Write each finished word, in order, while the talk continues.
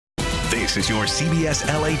This is your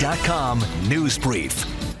CBSLA.com news brief.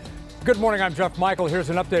 Good morning, I'm Jeff Michael. Here's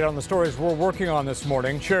an update on the stories we're working on this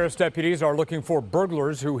morning. Sheriff's deputies are looking for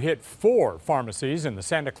burglars who hit 4 pharmacies in the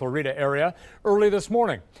Santa Clarita area early this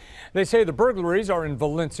morning. They say the burglaries are in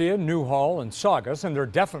Valencia, Newhall, and Saugus, and they're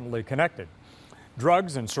definitely connected.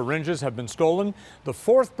 Drugs and syringes have been stolen. The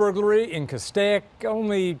 4th burglary in Castaic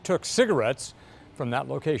only took cigarettes from that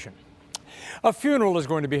location. A funeral is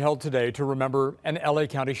going to be held today to remember an LA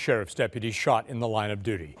County Sheriff's deputy shot in the line of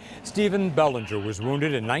duty. Stephen Bellinger was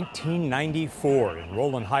wounded in 1994 in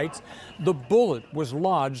Rowland Heights. The bullet was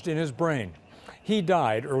lodged in his brain. He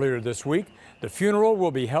died earlier this week. The funeral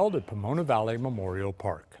will be held at Pomona Valley Memorial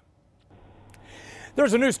Park.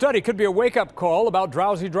 There's a new study, could be a wake-up call about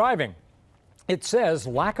drowsy driving. It says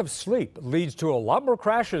lack of sleep leads to a lot more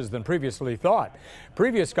crashes than previously thought.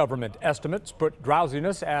 Previous government estimates put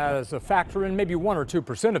drowsiness as a factor in maybe 1 or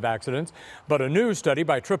 2% of accidents, but a new study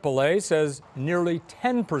by AAA says nearly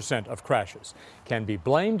 10% of crashes can be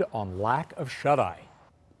blamed on lack of shut-eye.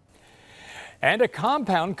 And a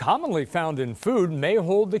compound commonly found in food may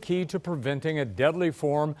hold the key to preventing a deadly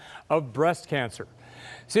form of breast cancer.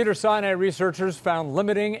 Cedars-Sinai researchers found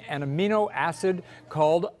limiting an amino acid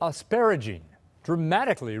called asparagine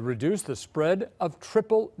dramatically reduced the spread of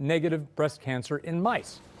triple-negative breast cancer in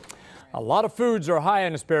mice. A lot of foods are high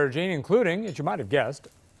in asparagine, including, as you might have guessed,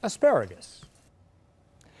 asparagus.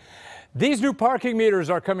 These new parking meters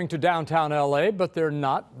are coming to downtown LA, but they're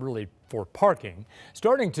not really for parking.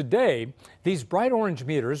 Starting today, these bright orange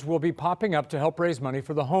meters will be popping up to help raise money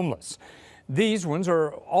for the homeless. These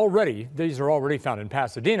are already found in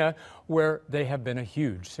Pasadena, where they have been a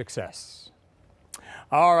huge success.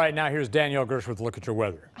 All right, now here's Danielle Gersh with a look at your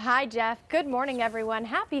weather. Hi, Jeff. Good morning, everyone.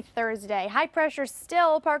 Happy Thursday. High pressure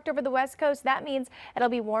still parked over the west coast. That means it'll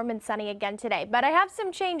be warm and sunny again today. But I have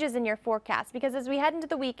some changes in your forecast because as we head into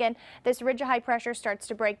the weekend, this ridge of high pressure starts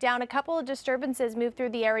to break down. A couple of disturbances move through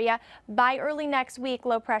the area. By early next week,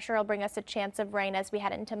 low pressure will bring us a chance of rain as we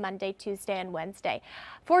head into Monday, Tuesday, and Wednesday.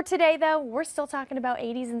 For today, though, we're still talking about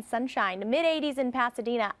 80s and sunshine. Mid-80s in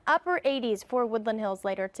Pasadena, upper 80s for Woodland Hills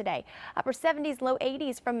later today. Upper 70s, low 80s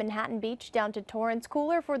from Manhattan Beach down to Torrance.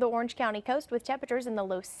 Cooler for the Orange County coast with temperatures in the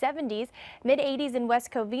low 70s. Mid-80s in West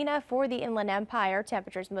Covina for the Inland Empire.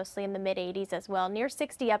 Temperatures mostly in the mid-80s as well. Near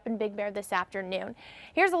 60 up in Big Bear this afternoon.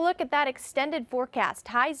 Here's a look at that extended forecast.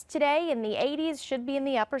 Highs today in the 80s, should be in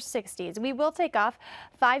the upper 60s. We will take off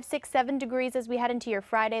 5, 6, 7 degrees as we head into your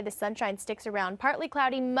Friday. The sunshine sticks around. Partly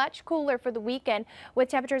cloudy, much cooler for the weekend with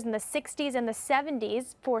temperatures in the 60s and the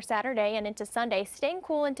 70s for Saturday and into Sunday. Staying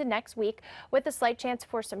cool into next week with a slight chance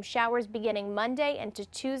for some showers beginning Monday into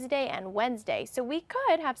Tuesday and Wednesday. So we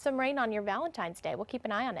could have some rain on your Valentine's Day. We'll keep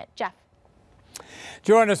an eye on it. Jeff.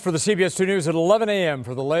 Join us for the CBS 2 News at 11 a.m.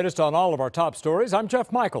 for the latest on all of our top stories. I'm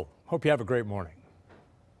Jeff Michael. Hope you have a great morning.